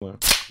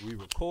We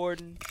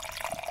recording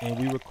and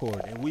we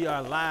record. And we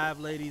are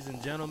live, ladies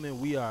and gentlemen.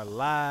 We are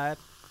live.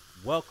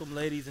 Welcome,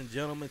 ladies and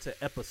gentlemen,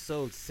 to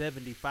episode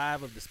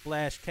 75 of the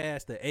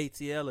Splashcast, the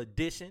ATL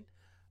edition.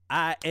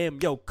 I am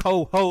your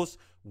co-host,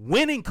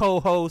 winning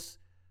co-host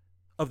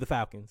of the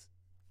Falcons,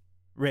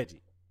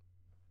 Reggie.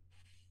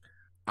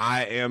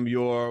 I am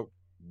your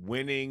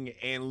winning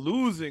and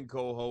losing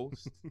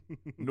co-host,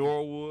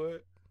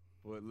 Norwood.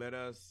 But let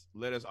us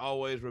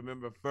always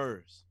remember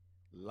first,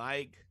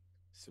 like,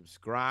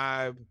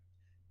 subscribe,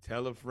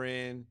 tell a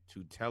friend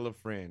to tell a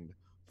friend.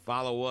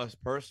 Follow us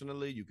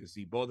personally. You can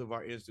see both of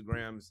our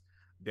Instagrams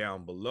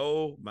down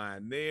below.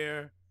 Mine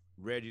there.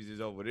 Reggie's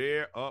is over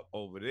there, up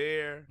over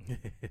there.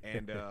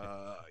 And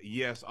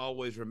yes,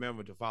 always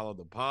remember to follow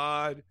the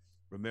pod.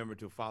 Remember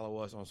to follow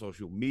us on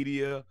social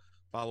media.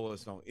 Follow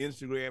us on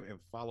Instagram and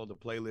follow the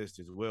playlist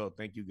as well.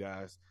 Thank you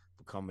guys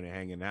for coming and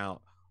hanging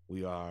out.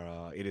 We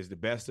are, it is the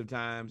best of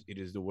times. It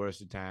is the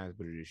worst of times,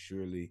 but it is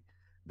surely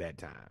that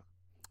time.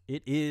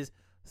 It is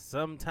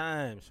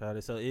sometimes,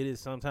 Shawty. So it is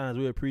sometimes.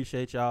 We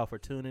appreciate y'all for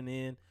tuning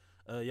in.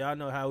 Y'all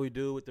know how we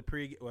do with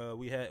the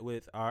we had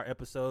with our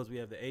episodes. We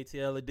have the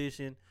ATL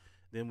edition.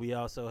 Then we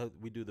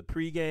do the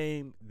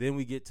pregame. Then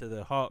we get to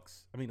the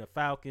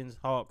Falcons,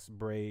 Hawks,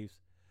 Braves,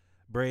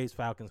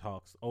 Falcons,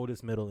 Hawks,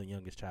 oldest, middle, and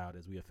youngest child,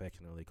 as we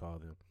affectionately call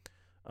them.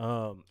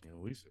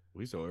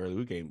 We so early.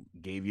 We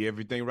gave you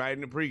everything right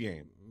in the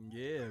pregame.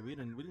 Yeah, we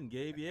didn't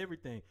gave you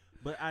everything.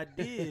 But I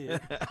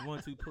did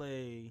want to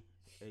play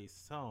a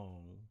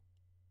song.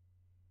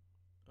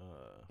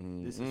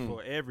 This is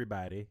for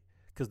everybody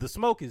because the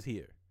smoke is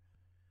here.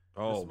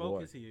 Oh, the smoke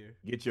boy. is here.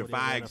 Get your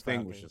fire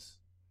extinguishers.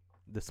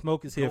 The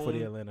smoke is here for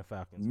the Atlanta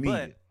Falcons. Need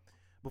But it.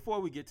 before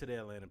we get to the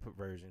Atlanta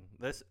version,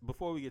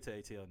 before we get to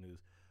ATL news,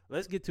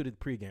 let's get to the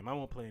pregame. I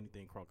won't play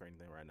anything crunk or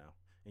anything right now.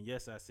 And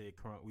yes, I said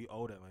crunk. We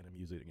owe Atlanta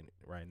music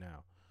right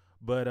now.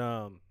 But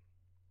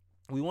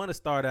we want to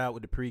start out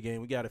with the pregame.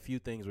 We got a few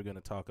things we're going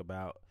to talk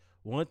about.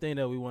 One thing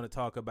that we want to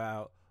talk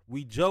about,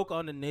 we joke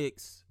on the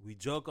Knicks, we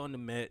joke on the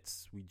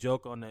Mets, we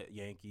joke on the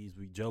Yankees,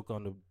 we joke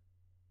on the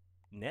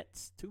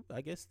Nets too,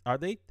 I guess. Are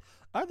the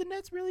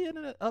Nets really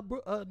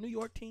a New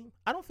York team?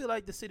 I don't feel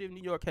like the city of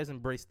New York has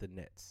embraced the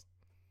Nets.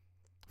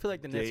 I feel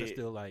like the Nets are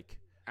still like.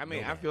 I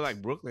feel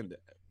like Brooklyn.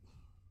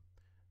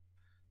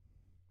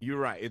 You're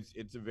right.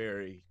 It's a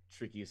very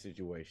tricky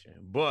situation,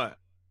 but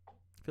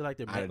I feel like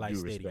they're MetLife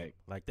Stadium. Respect.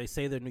 Like they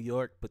say they're New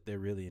York, but they're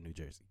really in New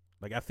Jersey.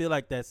 Like I feel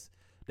like that's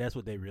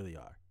what they really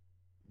are.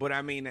 But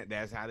I mean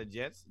that's how the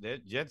Jets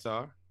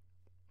are.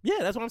 Yeah,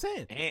 that's what I'm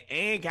saying.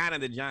 And kind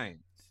of the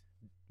Giants.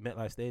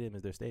 MetLife Stadium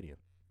is their stadium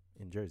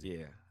in Jersey.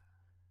 Yeah,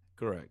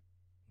 correct.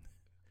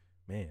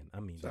 Man,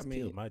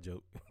 killed my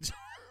joke.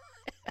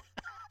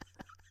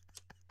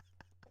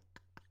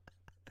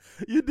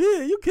 You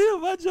did. You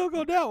killed my joke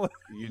on that one.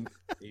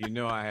 You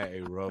know I had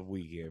a rough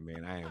weekend,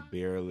 man. I am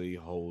barely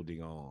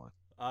holding on.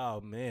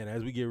 Oh, man,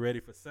 as we get ready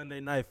for Sunday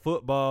night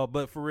football.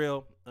 But for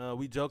real,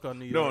 we joke on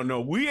New York.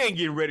 No, we ain't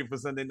getting ready for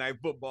Sunday night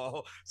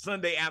football.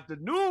 Sunday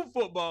afternoon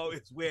football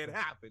is where it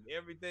happened.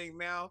 Everything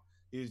now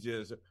is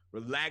just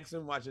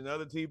relaxing, watching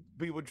other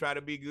people try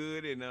to be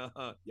good, and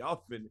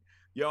y'all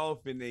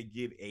finna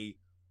get a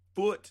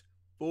foot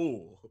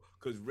full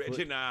because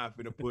Reggie and I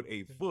finna put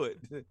a foot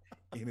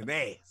in an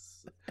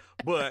ass.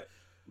 But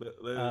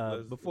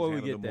before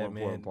we get the more that, important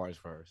man, parts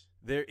first.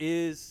 There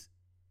is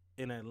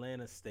an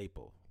Atlanta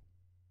staple.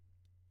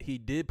 He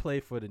did play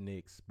for the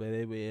Knicks, but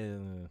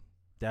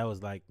that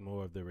was like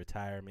more of the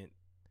retirement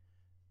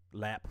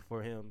lap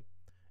for him,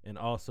 and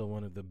also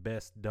one of the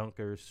best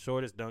dunkers,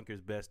 shortest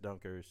dunkers, best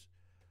dunkers,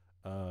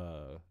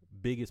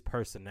 biggest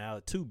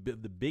personality,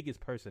 the biggest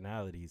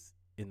personalities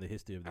in the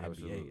history of the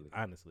NBA.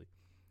 Honestly,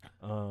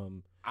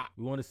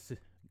 we want to see.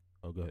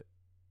 Oh, go ahead.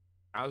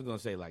 I was gonna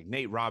say like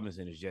Nate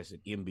Robinson is just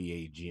an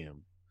NBA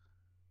gem.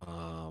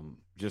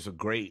 Just a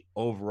great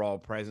overall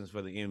presence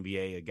for the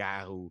NBA. A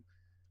guy who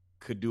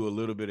could do a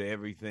little bit of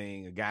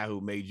everything. A guy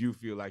who made you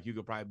feel like you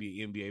could probably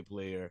be an NBA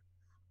player.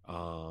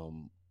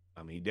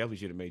 He definitely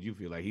should have made you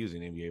feel like he was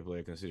an NBA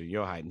player considering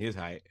your height and his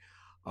height.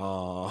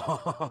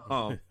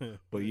 But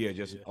yeah,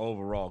 just an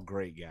overall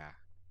great guy.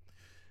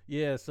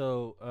 Yeah,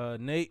 so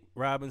Nate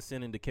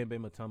Robinson and Dikembe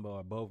Mutombo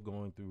are both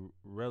going through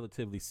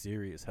relatively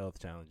serious health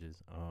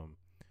challenges.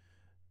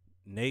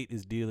 Nate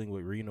is dealing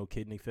with renal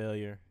kidney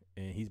failure,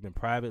 and he's been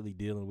privately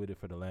dealing with it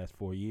for the last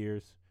 4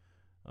 years.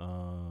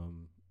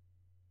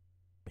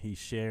 He's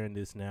sharing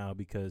this now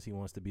because he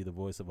wants to be the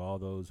voice of all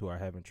those who are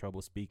having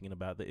trouble speaking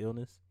about the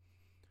illness,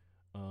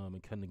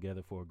 and come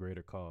together for a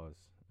greater cause.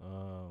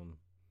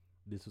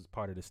 This was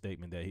part of the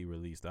statement that he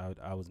released.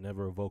 I was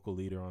never a vocal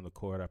leader on the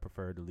court. I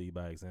preferred to lead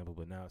by example,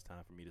 but now it's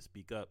time for me to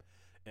speak up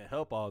and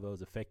help all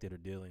those affected or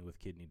dealing with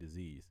kidney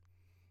disease.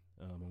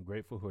 I'm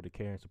grateful for the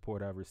care and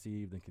support I've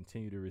received and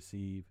continue to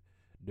receive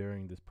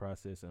during this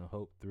process, and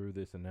hope through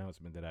this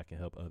announcement that I can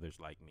help others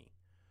like me.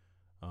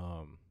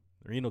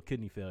 Renal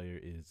kidney failure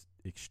is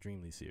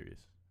extremely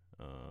serious.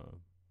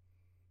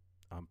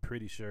 I'm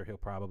pretty sure he'll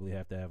probably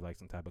have to have like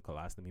some type of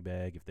colostomy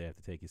bag if they have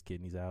to take his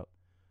kidneys out.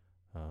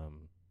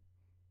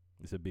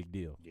 It's a big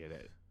deal. Yeah,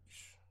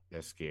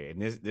 That's scary.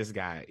 And this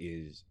guy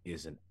is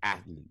an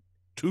athlete,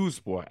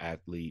 two-sport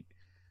athlete,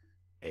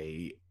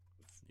 a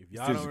If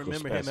y'all don't physical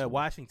remember him at specimen.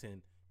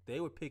 Washington, they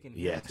were picking him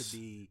Yes. to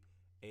be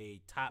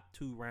a top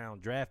 2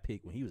 round draft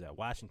pick when he was at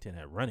Washington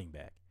at running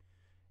back.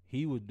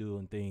 He was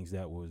doing things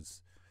that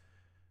was.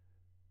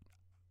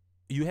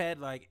 You had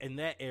like in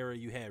that era,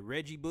 you had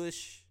Reggie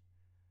Bush,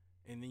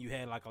 and then you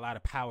had like a lot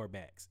of power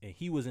backs, and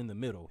he was in the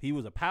middle. He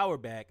was a power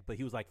back, but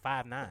he was like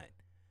 5'9".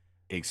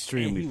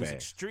 Extremely he fast. was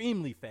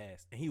extremely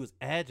fast, and he was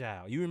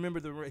agile. You remember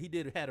he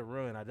had a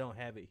run. I don't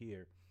have it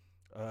here,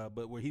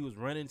 but where he was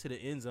running to the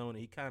end zone and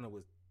he kind of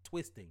was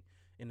twisting,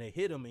 and they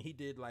hit him, and he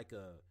did like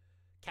a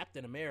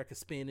Captain America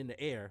spin in the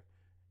air,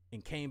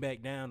 and came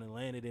back down and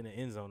landed in the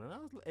end zone.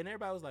 And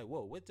everybody was like,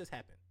 "Whoa, what just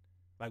happened?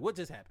 Like, what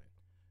just happened?"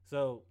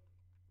 So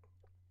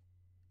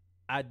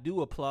I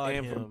do applaud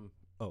him.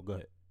 Oh, go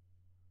ahead.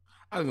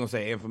 I was gonna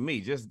say, and for me,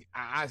 just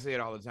I say it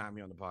all the time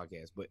here on the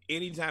podcast, but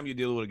anytime you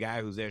deal with a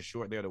guy who's that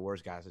short, they're the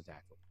worst guys to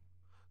tackle.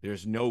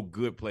 There's no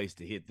good place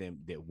to hit them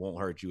that won't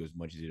hurt you as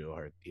much as it'll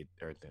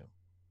hurt them.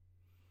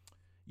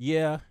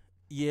 Yeah,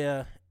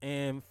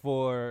 and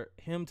for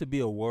him to be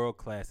a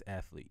world-class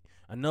athlete.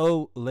 I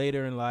know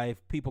later in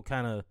life, people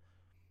kind of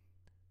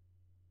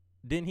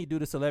didn't he do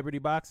the celebrity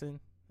boxing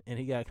and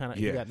he got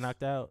he got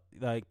knocked out.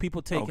 Like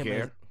people take him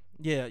as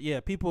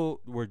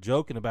people were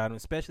joking about him,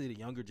 especially the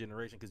younger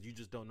generation, because you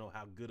just don't know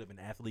how good of an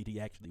athlete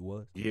he actually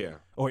was. Yeah.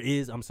 Or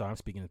is. I'm sorry, I'm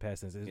speaking in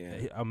past tense.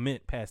 Yeah. I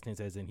meant past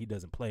tense as in he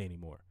doesn't play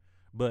anymore.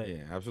 But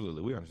yeah,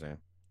 absolutely. We understand.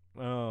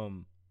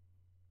 And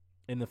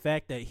the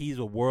fact that he's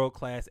a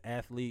world-class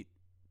athlete,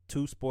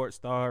 2-sport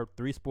star,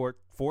 3-sport,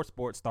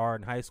 4-sport star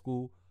in high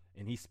school,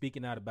 and he's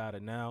speaking out about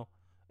it now,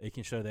 it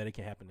can show that it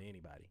can happen to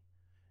anybody.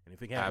 And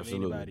if it can happen to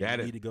anybody,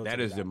 you need to go to the doctor. That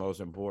is the most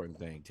important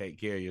thing. Take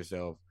care of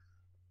yourself.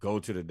 Go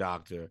to the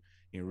doctor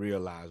and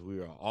realize we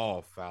are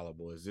all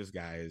fallible. As this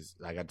guy is,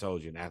 like I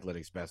told you, an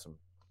athletic specimen.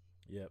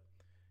 Yep.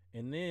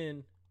 And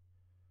then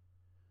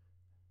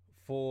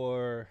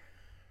for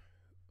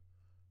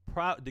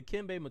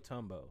Dikembe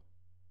Mutombo,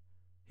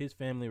 his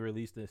family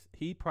released this.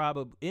 He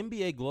probably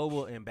NBA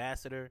Global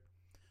Ambassador.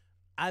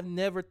 I've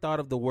never thought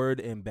of the word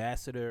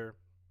ambassador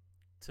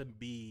to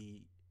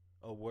be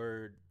a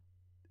word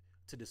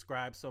to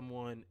describe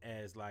someone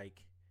as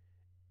like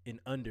an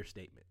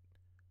understatement.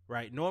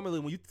 Right. Normally,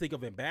 when you think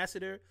of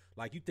ambassador,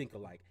 like you think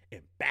of like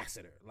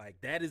ambassador, like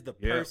that is the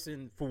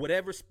person for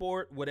whatever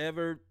sport,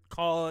 whatever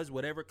cause,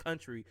 whatever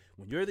country.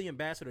 When you're the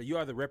ambassador, you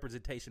are the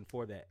representation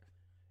for that.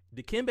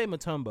 Dikembe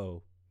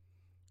Mutombo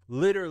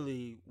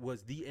literally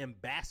was the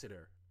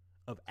ambassador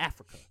of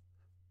Africa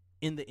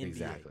in the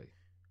NBA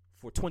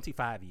for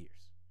 25 years,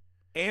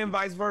 and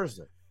vice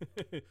versa.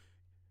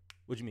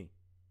 What you mean?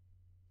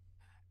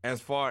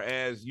 As far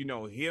as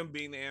him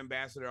being the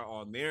ambassador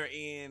on their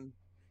end.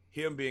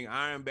 Him being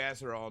our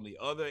ambassador on the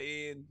other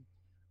end,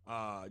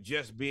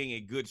 just being a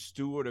good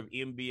steward of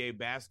NBA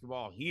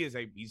basketball. He's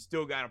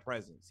still got a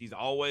presence. He's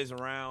always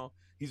around.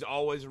 He's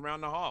always around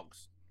the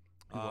Hawks.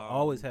 He will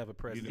always have a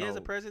presence. He has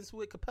a presence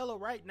with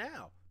Capello right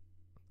now,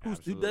 who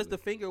does the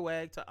finger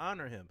wag to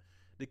honor him.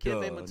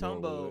 Dikembe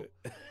Mutombo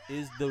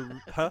is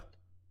the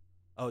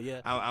Oh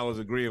yeah, I was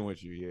agreeing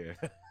with you. Yeah,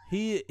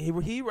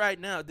 he right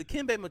now.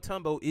 Dikembe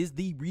Mutombo is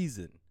the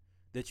reason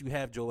that you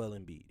have Joel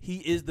Embiid. He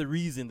is the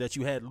reason that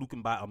you had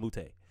Lukumba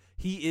Amute.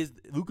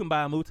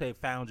 Lukumba Amute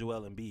found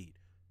Joel Embiid.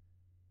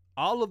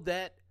 All of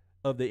that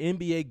of the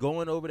NBA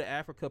going over to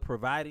Africa,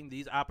 providing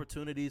these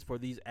opportunities for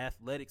these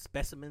athletic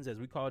specimens, as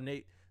we call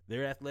Nate,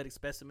 their athletic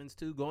specimens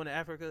too, going to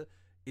Africa,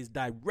 is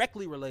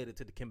directly related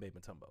to Dikembe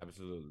Mutombo.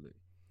 Absolutely.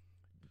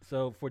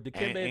 So for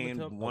Dikembe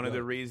Mutombo, and one of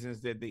the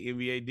reasons that the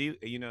NBA,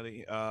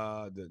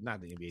 not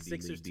the NBA,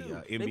 Sixers the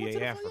too.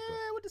 NBA Africa,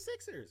 with the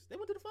Sixers, they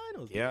went to the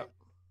finals. Yep.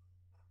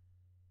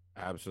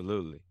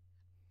 Absolutely.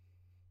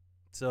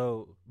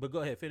 So, but go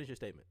ahead, finish your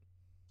statement.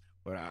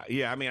 But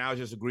I was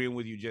just agreeing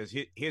with you. Just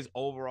his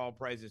overall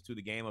presence to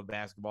the game of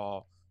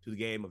basketball, to the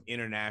game of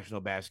international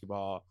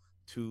basketball,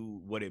 to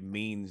what it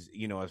means,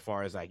 as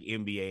far as like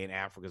NBA and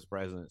Africa's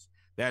presence.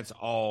 That's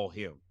all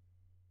him.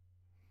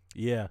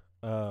 Yeah.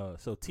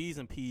 So T's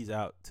and P's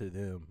out to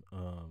them.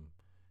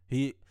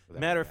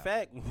 Matter of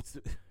fact,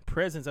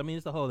 presence. I mean,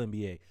 it's the whole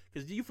NBA.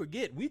 Because you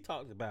forget, we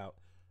talked about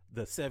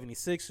the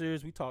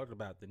 76ers, we talked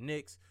about the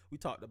Knicks, we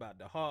talked about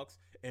the Hawks,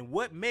 and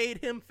what made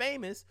him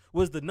famous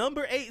was the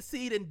number 8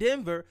 seed in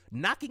Denver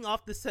knocking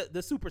off the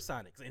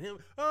Supersonics and him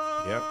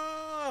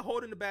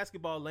holding the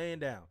basketball, laying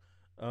down.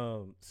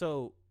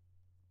 So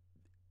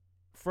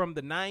from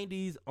the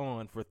 90s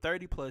on, for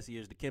 30 plus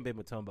years, Dikembe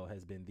Mutombo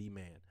has been the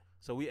man.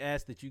 So we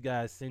ask that you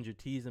guys send your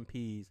T's and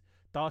P's,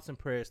 thoughts and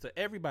prayers to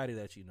everybody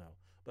that you know.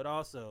 But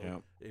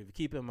also, if you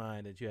keep in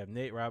mind that you have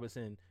Nate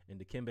Robinson and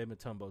Dikembe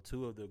Mutombo,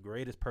 two of the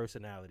greatest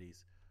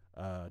personalities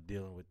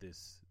dealing with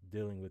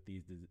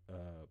these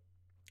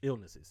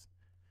illnesses.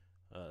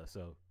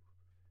 So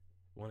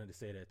wanted to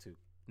say that too.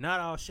 Not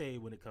all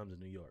shade when it comes to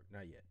New York.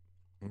 Not yet.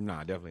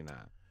 Nah, definitely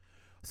not.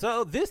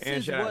 So this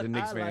is what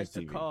I like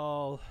to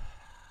call.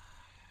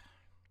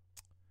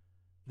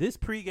 This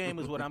pregame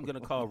is what I'm going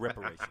to call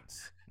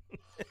reparations.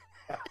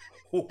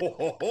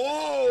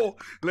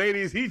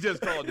 Ladies, he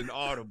just called an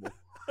audible.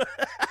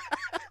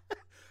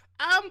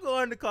 I'm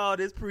going to call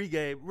this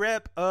pregame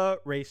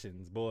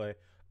reparations, boy.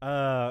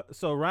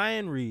 So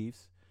Ryan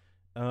Reeves,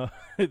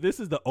 this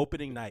is the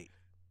opening night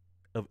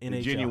of NHL.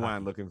 The genuine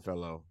hockey. looking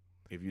fellow.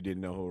 If you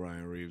didn't know who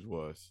Ryan Reeves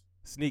was,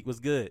 Sneak was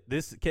good.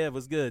 Kev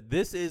was good.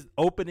 This is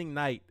opening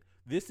night.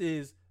 This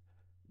is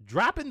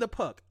dropping the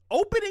puck.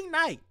 Opening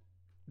night.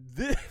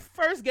 The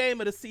first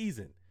game of the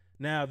season.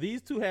 Now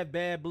these two have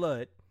bad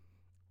blood.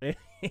 And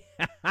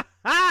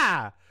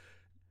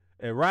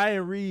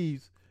Ryan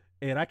Reeves,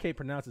 and I can't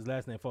pronounce his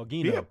last name,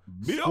 Falgino,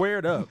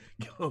 squared up.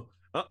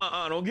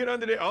 Don't get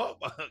under there. Oh,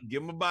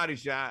 give him a body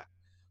shot.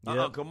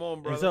 Come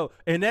on, brother.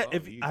 And that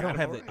if I don't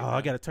have the,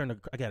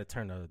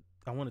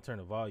 I want to turn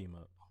the volume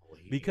up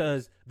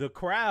because the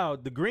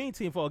crowd, the green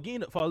team,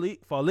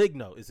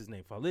 Foligno is his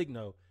name.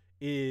 Foligno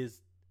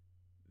is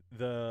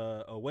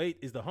the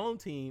home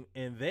team,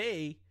 and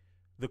the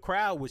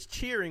crowd was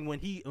cheering when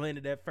he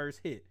landed that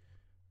first hit.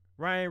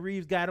 Ryan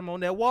Reeves got him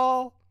on that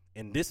wall,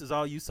 and this is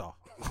all you saw.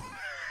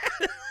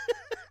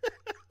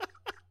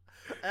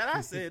 And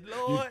I said,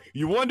 Lord.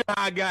 You wonder how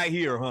I got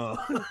here, huh?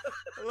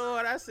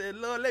 Lord, I said,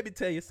 Lord, let me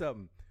tell you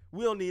something.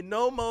 We don't need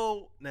no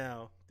more.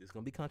 Now, this is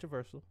going to be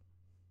controversial.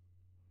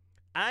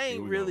 I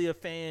ain't really a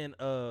fan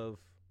of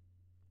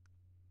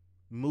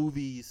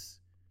movies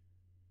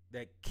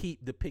that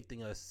keep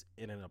depicting us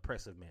in an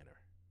oppressive manner,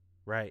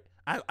 right?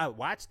 I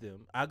watch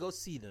them. I go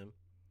see them.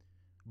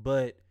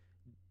 But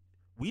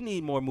we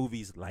need more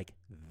movies like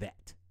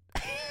that.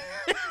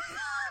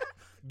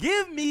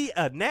 Give me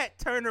a Nat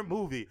Turner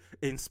movie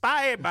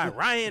inspired by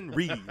Ryan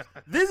Reeves.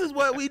 This is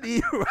what we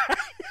need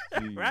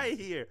right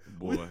here.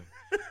 Boy.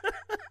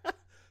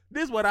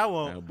 This is what I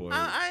want. Oh, boy.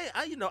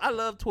 I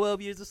love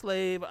 12 Years a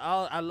Slave.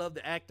 I love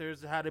the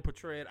actors, how they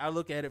portray it. I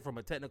look at it from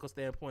a technical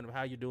standpoint of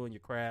how you're doing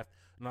your craft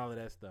and all of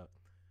that stuff.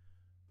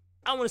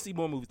 I want to see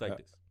more movies like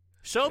this.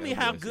 Show me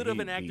how good of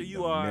an actor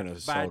you are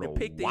by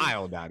depicting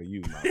wild out of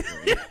you, my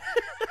friend.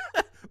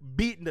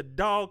 Beating the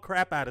dog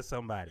crap out of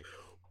somebody.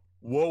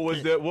 What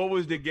was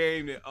the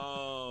game that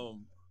oh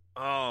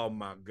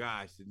my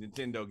gosh, the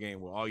Nintendo game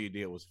where all you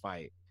did was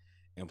fight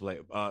and play?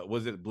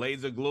 Was it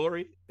Blades of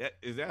Glory?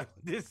 Is that what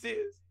this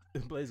is?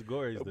 Blades of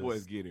Glory is the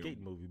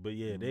skate movie, but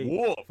yeah,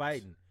 they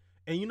fighting.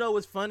 And you know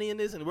what's funny in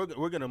this, and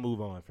we're gonna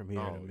move on from here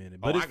in a minute.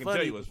 But it's I can funny.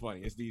 tell you what's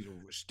funny. It's these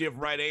stiff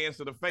right hands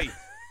to the face.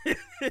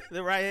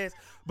 The right hands.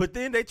 But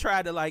then they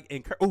tried to like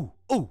ooh,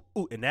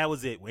 and that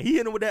was it. When he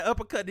hit him with that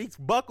uppercut, he's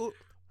buckled.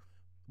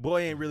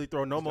 Boy ain't really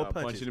throw no more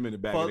punches. Punching him in the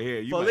back of the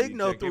head.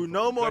 Foligno threw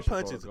no more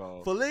punches.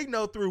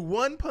 Foligno threw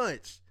one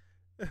punch.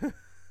 Learn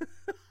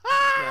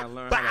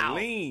how to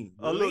lean.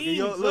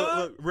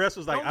 Look. Rest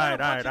was like, all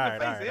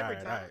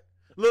right.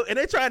 Look, and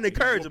they trying to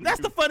encourage him.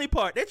 That's the funny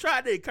part. They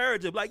tried to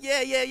encourage him. Like,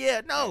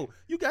 yeah. No,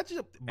 you got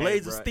your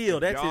blades of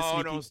steel. That's it.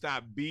 Y'all don't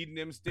stop beating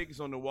them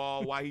sticks on the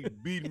wall while he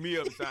beating me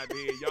upside the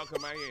head. Y'all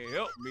come out here and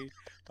help me.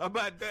 How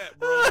about that,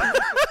 bro?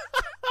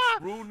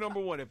 Rule number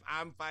one: if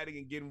I'm fighting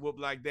and getting whooped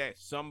like that,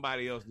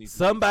 somebody else needs.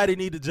 Somebody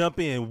need to jump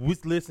in.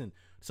 Listen.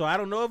 So I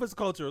don't know if it's a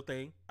cultural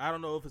thing. I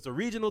don't know if it's a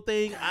regional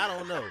thing. I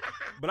don't know.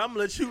 But I'm gonna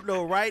let you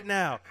know right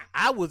now.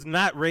 I was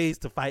not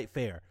raised to fight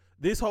fair.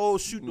 This whole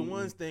shooting the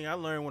ones thing I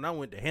learned when I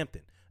went to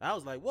Hampton. I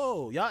was like,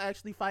 whoa, y'all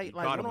actually fight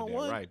like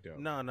one-on-one? Right, though.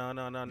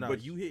 No.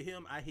 But you hit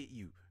him, I hit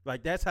you.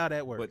 Like that's how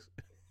that works.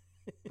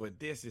 But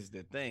this is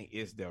the thing.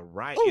 It's the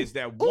right. It's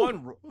that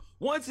one.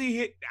 Once he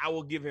hit, I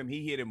will give him.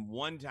 He hit him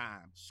one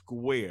time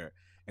square,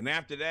 and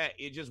after that,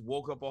 it just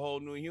woke up a whole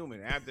new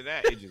human. After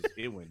that,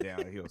 it went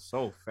downhill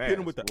so fast. Hit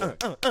him with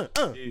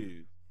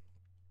the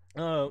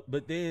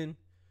But then,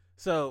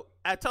 so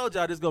I told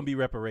y'all this is gonna be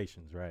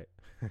reparations, right?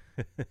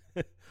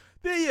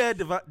 Then you had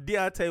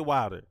Deontay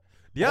Wilder.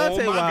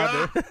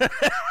 Wilder,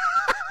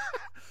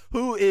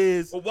 who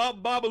is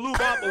wop babaloo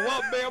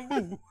wop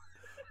bamboo.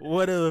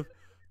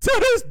 To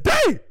this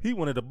day, he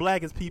one of the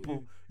blackest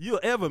people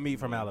you'll ever meet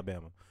from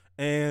Alabama.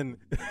 And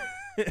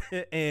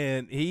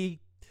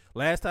he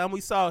last time we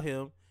saw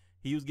him,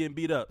 he was getting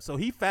beat up. So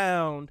he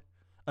found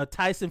a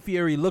Tyson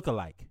Fury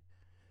lookalike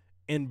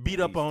and beat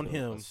up on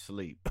him.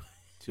 Asleep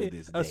to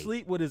this day.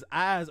 Asleep with his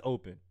eyes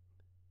open.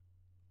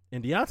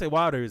 And Deontay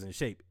Wilder is in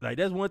shape. Like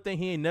that's one thing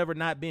he ain't never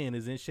not been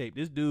is in shape.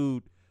 This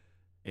dude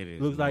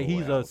looks like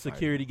he's a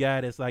security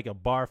guy that's like a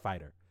bar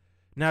fighter.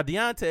 Now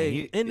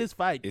Deontay in this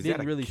fight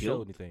didn't really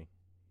show anything.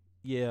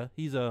 Yeah,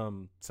 he's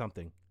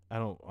something. I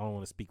don't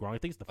want to speak wrong. I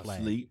think it's the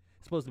flag. Asleep,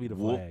 it's supposed to be the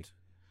whooped, flag.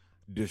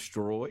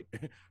 Destroyed,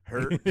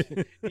 hurt.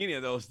 Any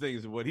of those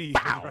things. What he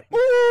right.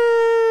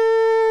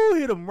 Ooh,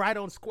 hit him right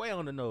on square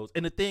on the nose.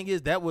 And the thing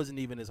is, that wasn't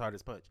even his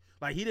hardest punch.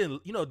 Like he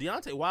didn't.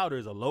 Deontay Wilder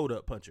is a load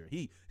up puncher.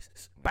 He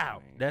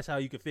bow. That's how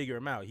you can figure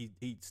him out.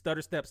 He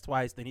stutter steps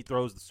twice, then he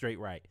throws the straight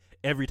right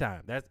every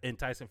time. And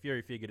Tyson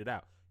Fury figured it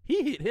out.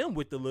 He hit him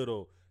with the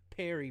little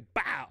parry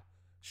bow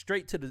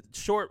straight to the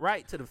short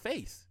right to the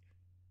face.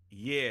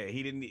 Yeah,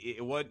 he didn't.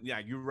 It wasn't. Yeah,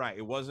 you're right.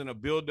 It wasn't a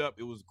build up.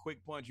 It was a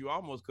quick punch. You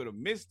almost could have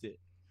missed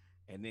it,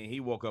 and then he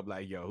woke up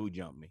like, "Yo, who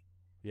jumped me?"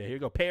 Yeah, here you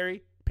go,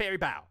 parry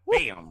bow,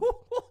 bam.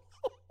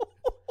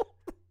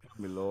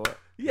 me, Lord.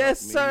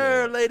 Yes, Help me, sir,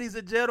 Lord. ladies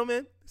and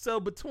gentlemen. So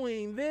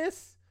between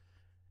this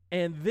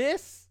and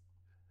this,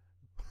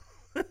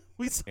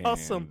 we saw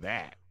And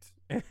that.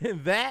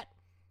 and that.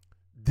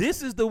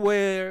 This is the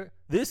way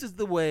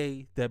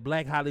that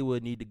Black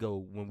Hollywood need to go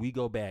when we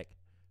go back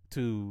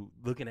to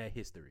looking at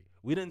history.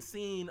 We done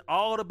seen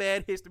all the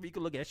bad history we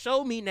could look at.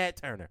 Show me Nat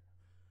Turner.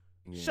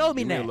 Yeah, Show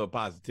me give me a Nat. little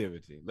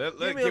positivity.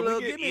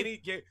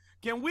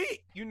 Can we,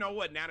 you know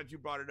what, now that you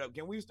brought it up,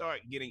 can we start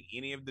getting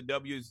any of the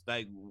W's?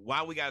 Like,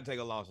 why we got to take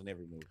a loss in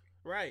every movie?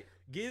 Right.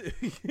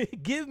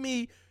 Give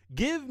me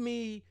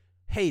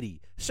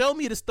Haiti. Show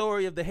me the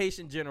story of the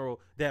Haitian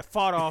general that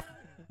fought off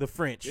the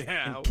French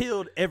and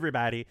killed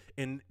everybody,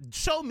 and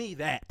show me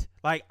that.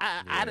 Like,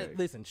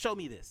 listen, show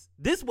me this.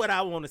 This is what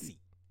I want to see.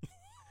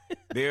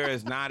 There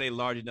is not a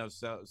large enough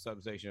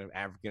subsection of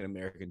African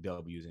American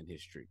W's in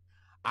history.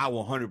 I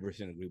will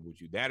 100% agree with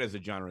you. That is a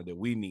genre that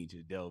we need to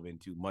delve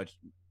into much,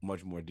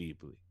 much more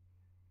deeply.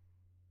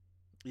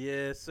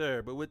 Yes,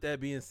 sir. But with that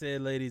being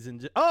said, ladies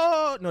and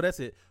oh no, that's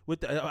it.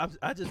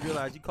 I just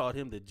realized you called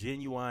him the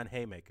Genuine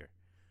Haymaker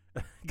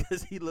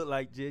because he looked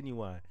like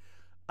Genuine.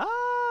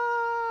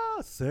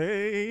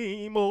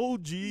 Same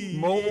old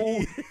G.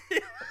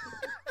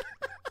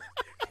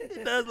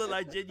 It does look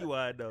like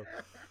Genuine though.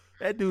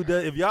 That dude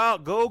does. If y'all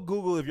go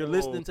Google, if you're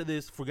listening to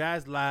this for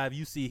guys live,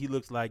 you see he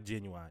looks like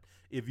Genuine.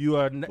 If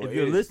you're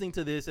listening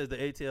to this as the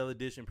ATL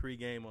edition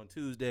pregame on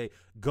Tuesday,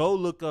 go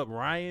look up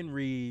Ryan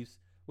Reeves.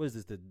 What is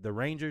this? The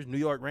Rangers, New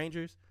York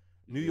Rangers,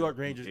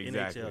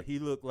 exactly. NHL. He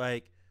looked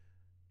like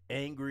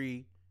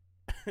angry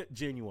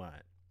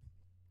Genuine.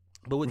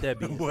 But with that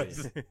being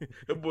said,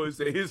 the boy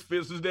said his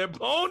fist was that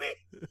pony.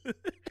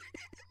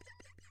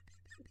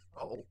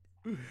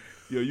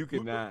 Yo, you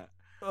cannot.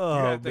 Oh,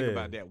 you gotta think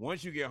about that.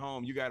 Once you get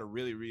home, you gotta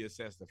really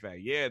reassess the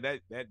fact. Yeah, that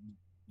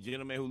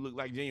gentleman who looked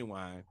like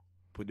Genuine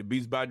put the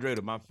Beats by Dre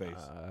to my face.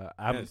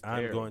 I'm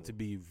going to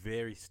be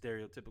very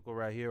stereotypical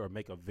right here, or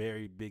make a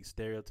very big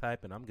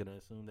stereotype, and I'm gonna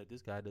assume that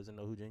this guy doesn't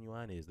know who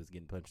Genuine is. That's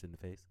getting punched in the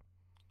face.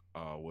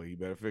 Oh well, you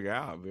better figure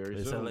out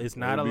very soon. It's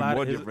not There'll a lot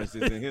more of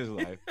differences in his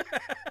life.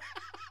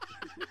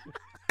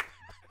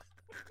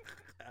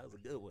 That was a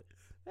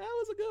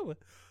good one.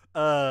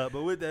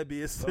 But with that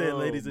being said,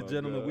 ladies and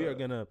gentlemen, we are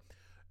gonna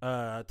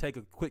take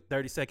a quick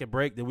 30-second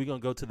break. Then we're gonna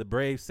go to the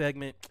Brave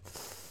segment.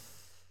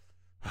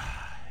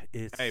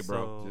 It's hey,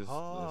 bro, so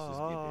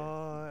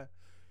hard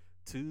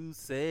to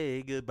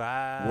say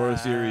goodbye. World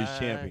Series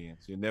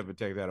champions. You'll never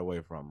take that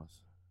away from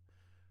us.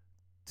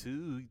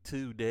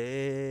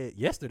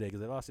 Yesterday,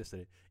 because they lost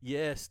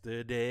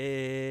yesterday.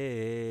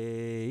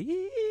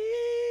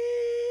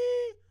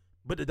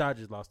 But the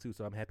Dodgers lost too,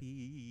 so I'm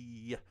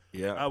happy.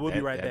 Yeah, we'll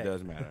be right back. That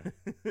does matter.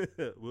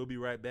 We'll be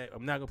right back.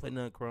 I'm not gonna play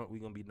nothing crunk.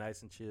 We're gonna be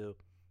nice and chill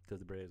because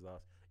the Braves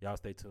lost. Y'all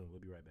stay tuned. We'll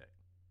be right back.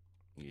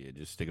 Yeah,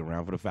 just stick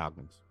around for the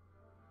Falcons.